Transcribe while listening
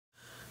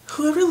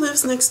Whoever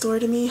lives next door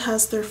to me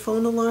has their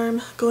phone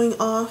alarm going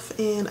off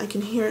and I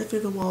can hear it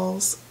through the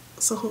walls,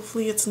 so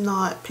hopefully it's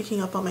not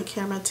picking up on my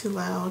camera too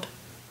loud.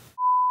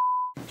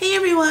 Hey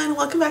everyone,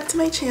 welcome back to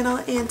my channel,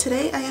 and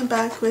today I am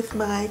back with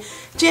my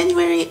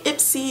January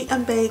IPSY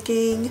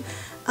unbagging.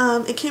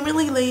 It came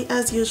really late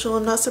as usual.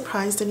 I'm not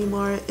surprised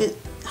anymore. It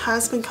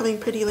has been coming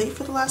pretty late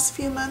for the last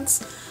few months,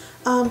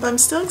 but I'm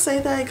still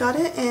excited that I got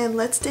it, and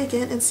let's dig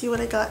in and see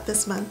what I got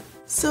this month.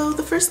 So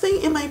the first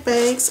thing in my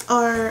bags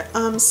are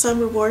some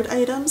reward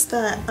items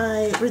that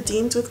I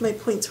redeemed with my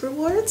points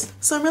rewards.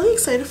 So I'm really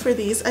excited for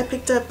these. I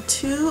picked up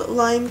 2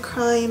 Lime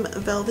Crime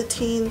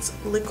Velveteen's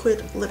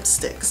liquid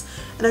lipsticks.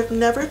 And I've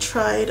never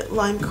tried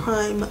Lime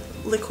Crime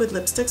liquid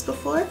lipsticks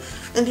before.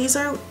 And these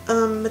are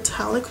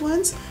metallic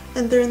ones,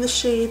 and they're in the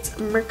shades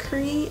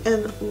Mercury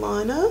and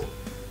Lana.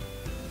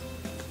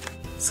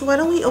 So why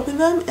don't we open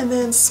them and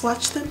then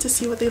swatch them to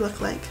see what they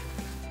look like.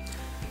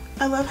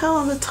 I love how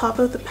on the top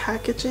of the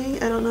packaging,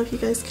 I don't know if you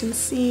guys can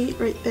see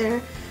right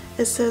there,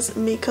 it says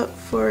makeup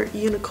for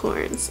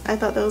unicorns. I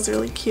thought that was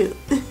really cute.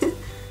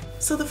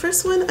 So the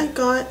first one I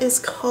got is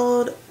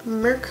called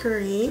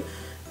Mercury,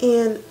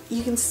 and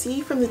you can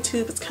see from the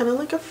tube it's kind of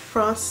like a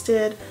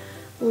frosted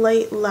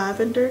light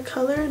lavender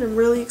color, and I'm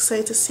really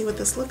excited to see what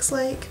this looks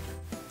like.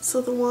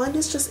 So the wand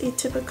is just a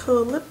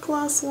typical lip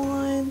gloss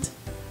wand.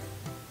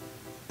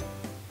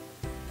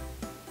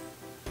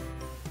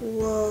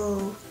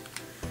 Whoa.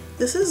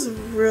 This is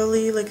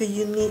really like a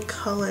unique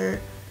color.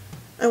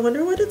 I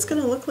wonder what it's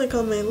gonna look like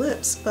on my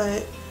lips,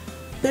 but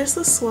there's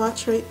the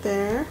swatch right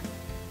there.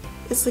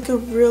 It's like a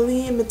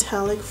really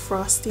metallic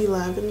frosty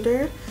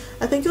lavender.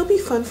 I think it'll be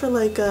fun for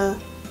like a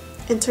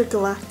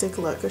intergalactic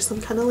look or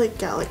some kind of like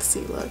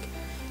galaxy look.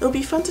 It'll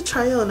be fun to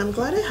try on. I'm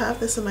glad I have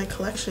this in my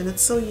collection.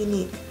 It's so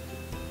unique.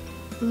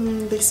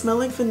 They smell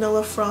like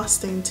vanilla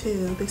frosting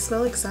too. They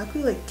smell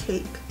exactly like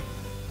cake.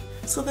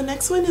 So the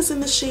next one is in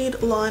the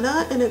shade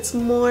Lana, and it's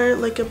more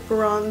like a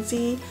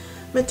bronzy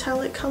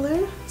metallic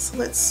color. So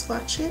let's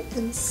swatch it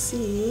and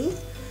see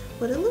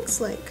what it looks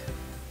like.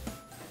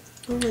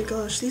 Oh my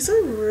gosh, these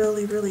are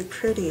really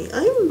pretty.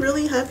 I'm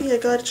really happy I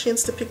got a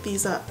chance to pick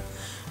these up.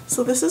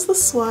 So this is the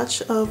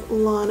swatch of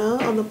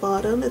Lana on the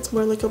bottom. It's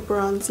more like a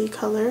bronzy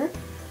color.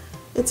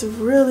 It's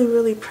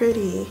really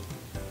pretty.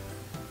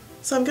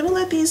 So I'm gonna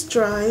let these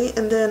dry,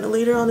 and then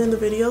later on in the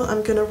video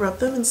I'm gonna rub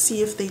them and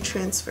see if they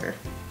transfer.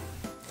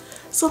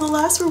 So the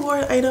last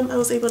reward item I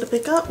was able to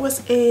pick up was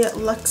a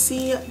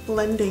Luxie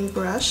blending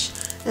brush,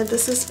 and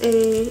this is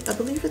I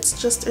believe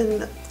it's just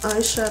an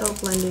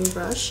eyeshadow blending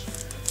brush,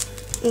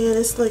 and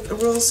it's like a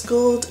rose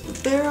gold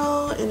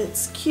barrel, and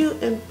it's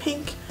cute and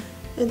pink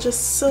and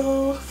just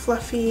so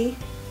fluffy.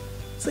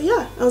 So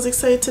yeah, I was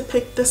excited to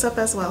pick this up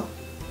as well.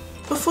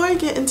 Before I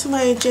get into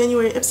my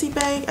January IPSY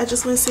bag, I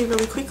just want to say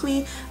really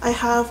quickly, I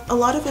have a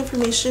lot of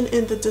information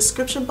in the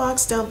description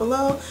box down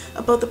below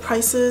about the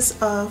prices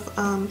of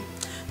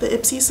the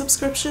IPSY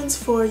subscriptions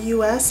for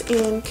US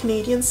and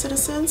Canadian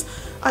citizens.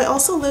 I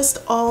also list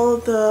all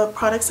the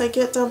products I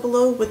get down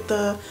below with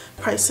the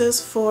prices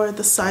for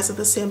the size of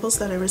the samples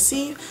that I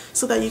receive,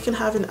 so that you can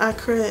have an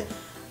accurate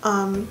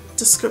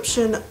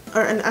description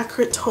or an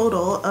accurate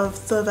total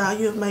of the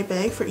value of my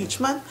bag for each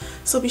month.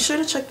 So be sure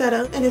to check that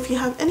out, and if you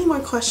have any more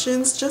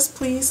questions, just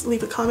please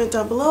leave a comment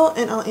down below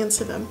and I'll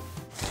answer them.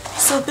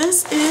 So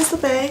this is the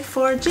bag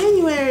for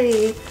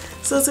January.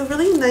 So it's a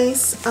really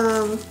nice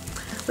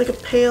like a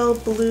pale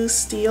blue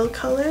steel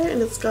color,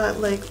 and it's got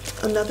like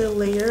another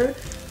layer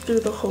through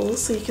the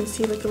holes, so you can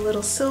see like a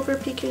little silver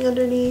peeking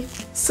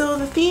underneath. So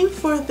the theme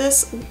for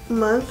this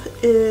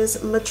month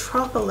is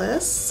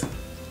Metropolis,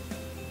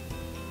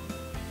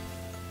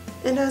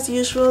 and as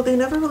usual they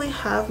never really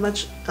have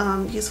much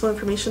useful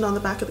information on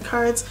the back of the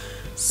cards,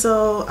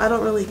 so I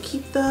don't really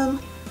keep them,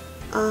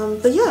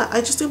 but yeah,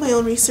 I just do my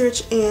own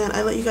research and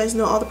I let you guys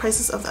know all the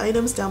prices of the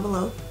items down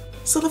below.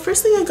 So the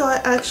first thing I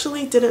got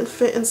actually didn't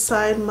fit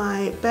inside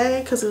my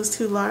bag because it was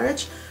too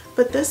large,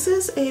 but this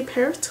is a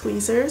pair of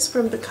tweezers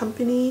from the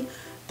company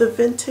The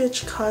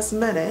Vintage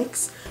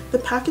Cosmetics. The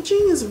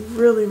packaging is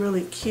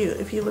really cute.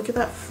 If you look at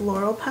that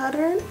floral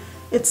pattern,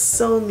 it's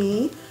so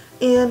me,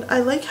 and I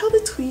like how the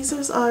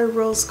tweezers are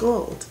rose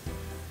gold.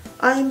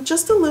 I'm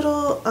just a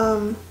little,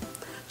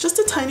 just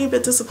a tiny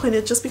bit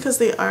disappointed just because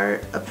they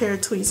are a pair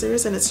of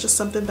tweezers and it's just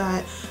something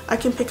that I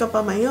can pick up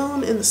on my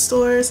own in the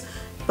stores,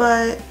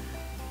 but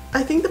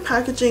I think the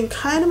packaging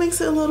kind of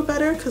makes it a little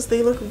better because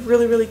they look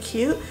really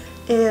cute,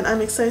 and I'm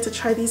excited to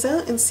try these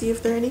out and see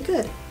if they're any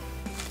good.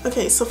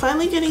 Okay, so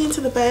finally getting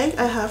into the bag,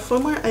 I have 4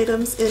 more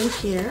items in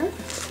here,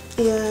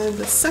 and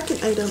the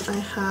second item I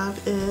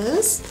have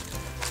is,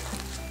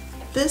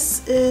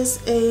 this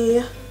is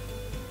a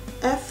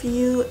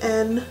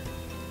F.U.N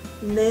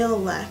nail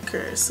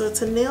lacquer. So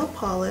it's a nail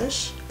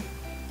polish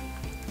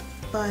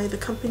by the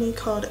company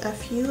called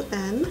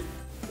F.U.N.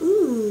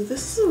 Ooh,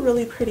 this is a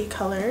really pretty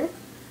color.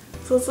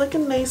 So it's like a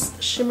nice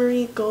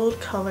shimmery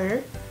gold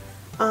color.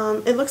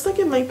 It looks like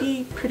it might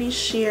be pretty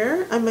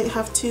sheer. I might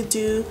have to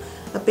do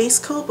a base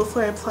coat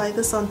before I apply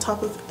this on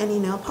top of any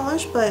nail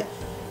polish, but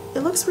it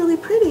looks really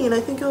pretty and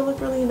I think it'll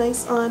look really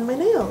nice on my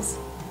nails.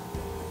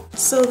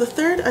 So the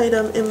third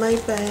item in my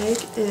bag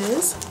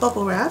is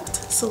bubble wrapped.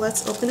 So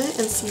let's open it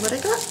and see what I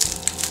got.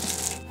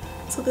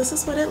 So this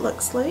is what it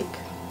looks like.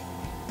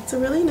 It's a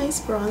really nice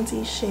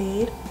bronzy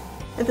shade,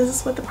 and this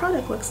is what the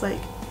product looks like.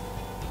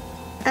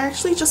 I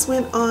actually just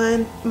went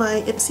on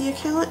my IPSY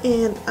account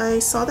and I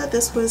saw that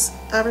this was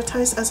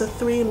advertised as a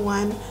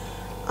 3-in-1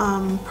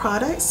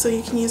 product, so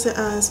you can use it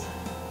as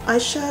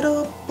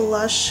eyeshadow,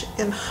 blush,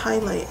 and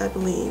highlight, I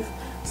believe.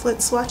 So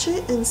let's swatch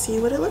it and see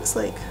what it looks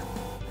like.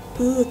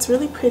 Ooh, it's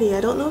really pretty.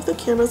 I don't know if the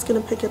camera's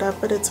gonna pick it up,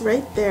 but it's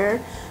right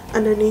there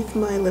underneath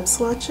my lip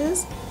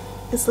swatches.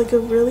 It's like a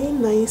really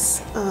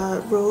nice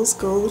rose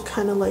gold,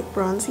 kind of like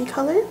bronzy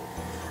color.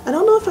 I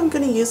don't know if I'm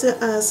gonna use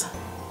it as,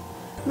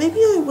 maybe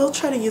I will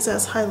try to use it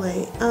as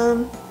highlight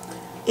and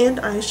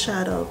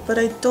eyeshadow, but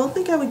I don't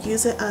think I would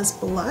use it as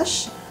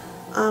blush.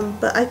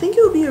 But I think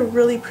it would be a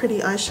really pretty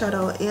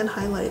eyeshadow and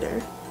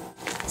highlighter.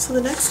 So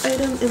the next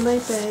item in my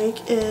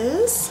bag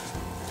is,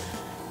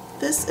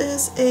 this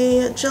is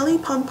a Jelly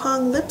Pom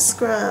Pom lip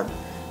scrub.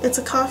 It's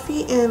a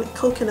coffee and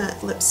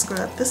coconut lip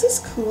scrub. This is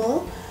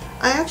cool.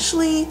 I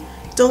actually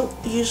don't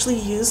usually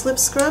use lip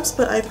scrubs,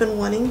 but I've been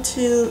wanting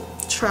to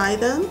try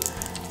them.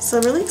 So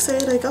I'm really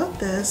excited I got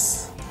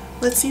this.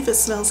 Let's see if it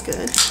smells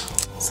good.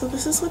 So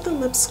this is what the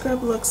lip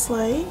scrub looks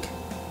like.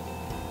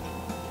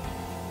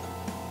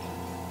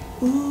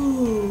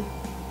 Ooh,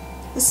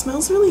 it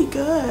smells really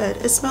good.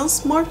 It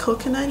smells more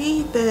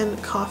coconutty than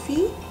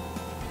coffee.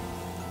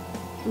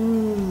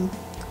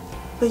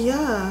 But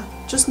yeah,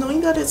 just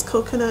knowing that it's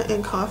coconut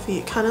and coffee,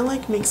 it kind of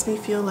like makes me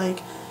feel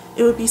like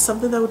it would be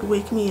something that would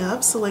wake me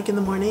up. So like in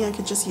the morning I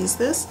could just use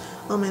this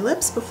on my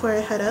lips before I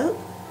head out.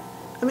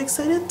 I'm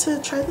excited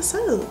to try this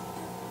out.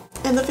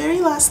 And the very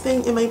last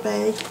thing in my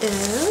bag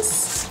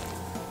is,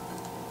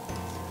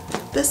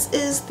 this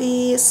is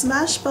the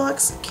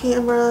Smashbox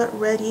Camera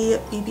Ready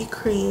BB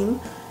Cream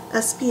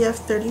SPF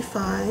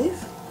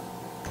 35.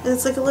 And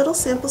it's like a little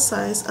sample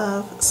size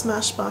of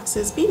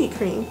Smashbox's BB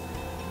cream.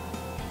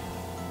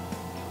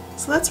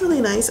 So that's really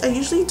nice. I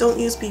usually don't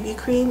use BB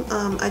cream,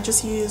 I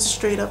just use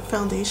straight up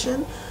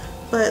foundation.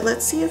 But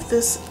let's see if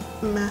this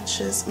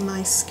matches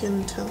my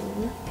skin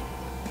tone.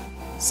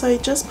 So I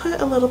just put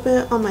a little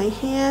bit on my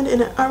hand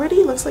and it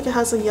already looks like it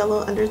has a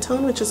yellow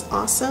undertone, which is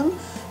awesome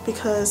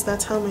because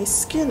that's how my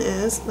skin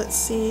is. Let's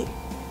see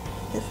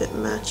if it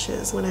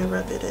matches when I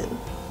rub it in.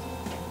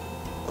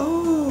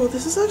 Oh,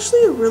 this is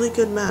actually a really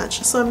good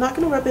match. So I'm not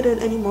going to rub it in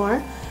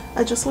anymore.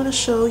 I just want to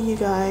show you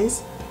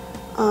guys.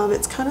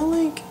 It's kind of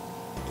like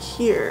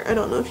here. I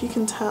don't know if you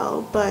can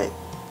tell, but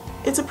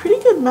it's a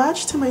pretty good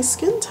match to my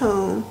skin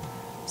tone.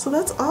 So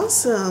that's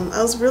awesome.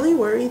 I was really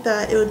worried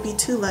that it would be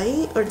too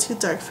light or too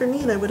dark for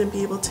me and I wouldn't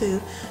be able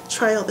to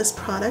try out this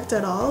product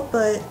at all,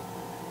 but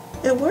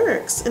it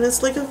works and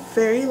it's like a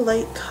very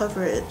light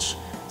coverage.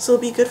 So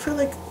it'll be good for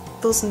like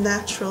those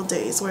natural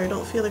days where I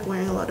don't feel like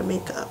wearing a lot of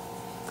makeup.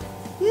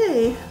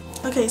 Yay!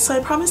 Okay, so I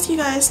promised you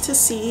guys to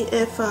see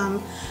if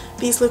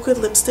these liquid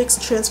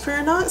lipsticks transfer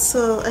or not,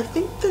 so I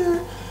think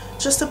they're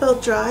just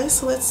about dry,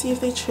 so let's see if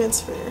they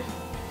transfer.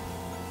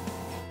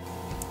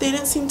 They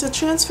didn't seem to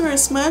transfer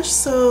as much,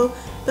 so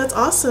that's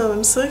awesome.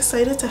 I'm so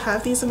excited to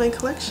have these in my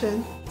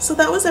collection. So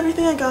that was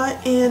everything I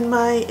got in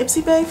my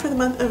IPSY bag for the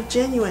month of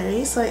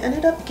January. So I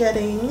ended up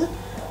getting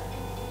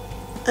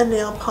a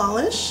nail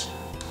polish,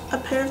 a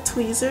pair of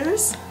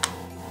tweezers,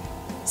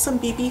 some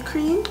BB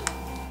cream,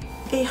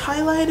 a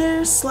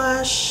highlighter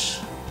slash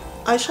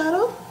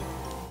eyeshadow,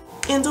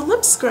 and a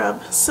lip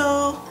scrub.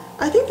 So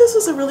I think this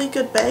was a really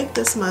good bag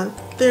this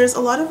month. There's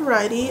a lot of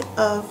variety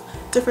of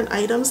different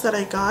items that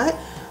I got.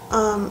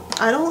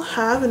 I don't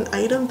have an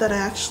item that I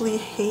actually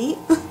hate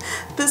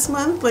this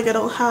month. Like I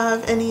don't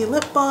have any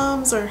lip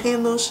balms or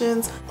hand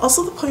lotions.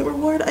 Also the point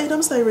reward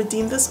items that I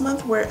redeemed this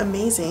month were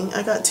amazing.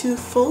 I got 2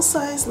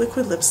 full-size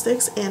liquid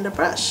lipsticks and a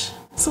brush.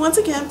 So once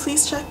again,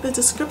 please check the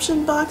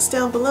description box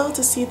down below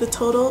to see the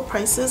total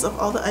prices of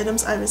all the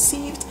items I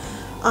received.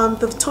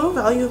 The total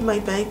value of my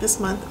bag this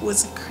month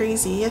was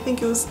crazy. I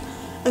think it was,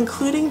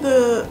 including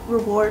the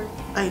reward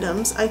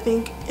items, I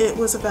think it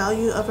was a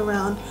value of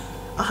around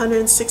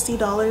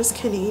 $160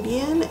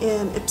 Canadian,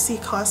 and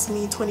IPSY cost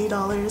me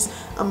 $20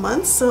 a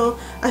month, so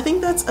I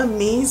think that's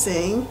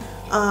amazing,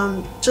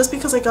 just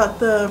because I got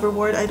the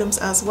reward items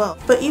as well.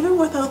 But even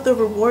without the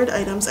reward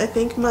items, I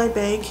think my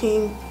bag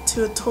came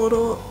to a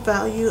total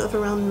value of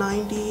around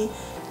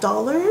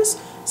 $90,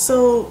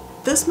 so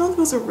this month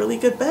was a really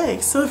good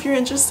bag. So if you're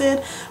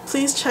interested,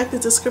 please check the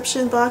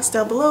description box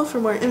down below for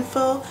more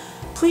info.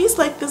 Please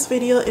like this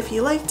video if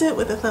you liked it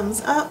with a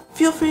thumbs up.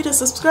 Feel free to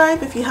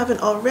subscribe if you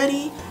haven't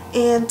already,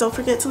 and don't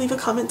forget to leave a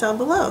comment down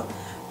below.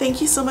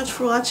 Thank you so much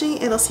for watching,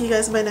 and I'll see you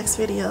guys in my next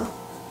video.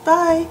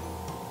 Bye!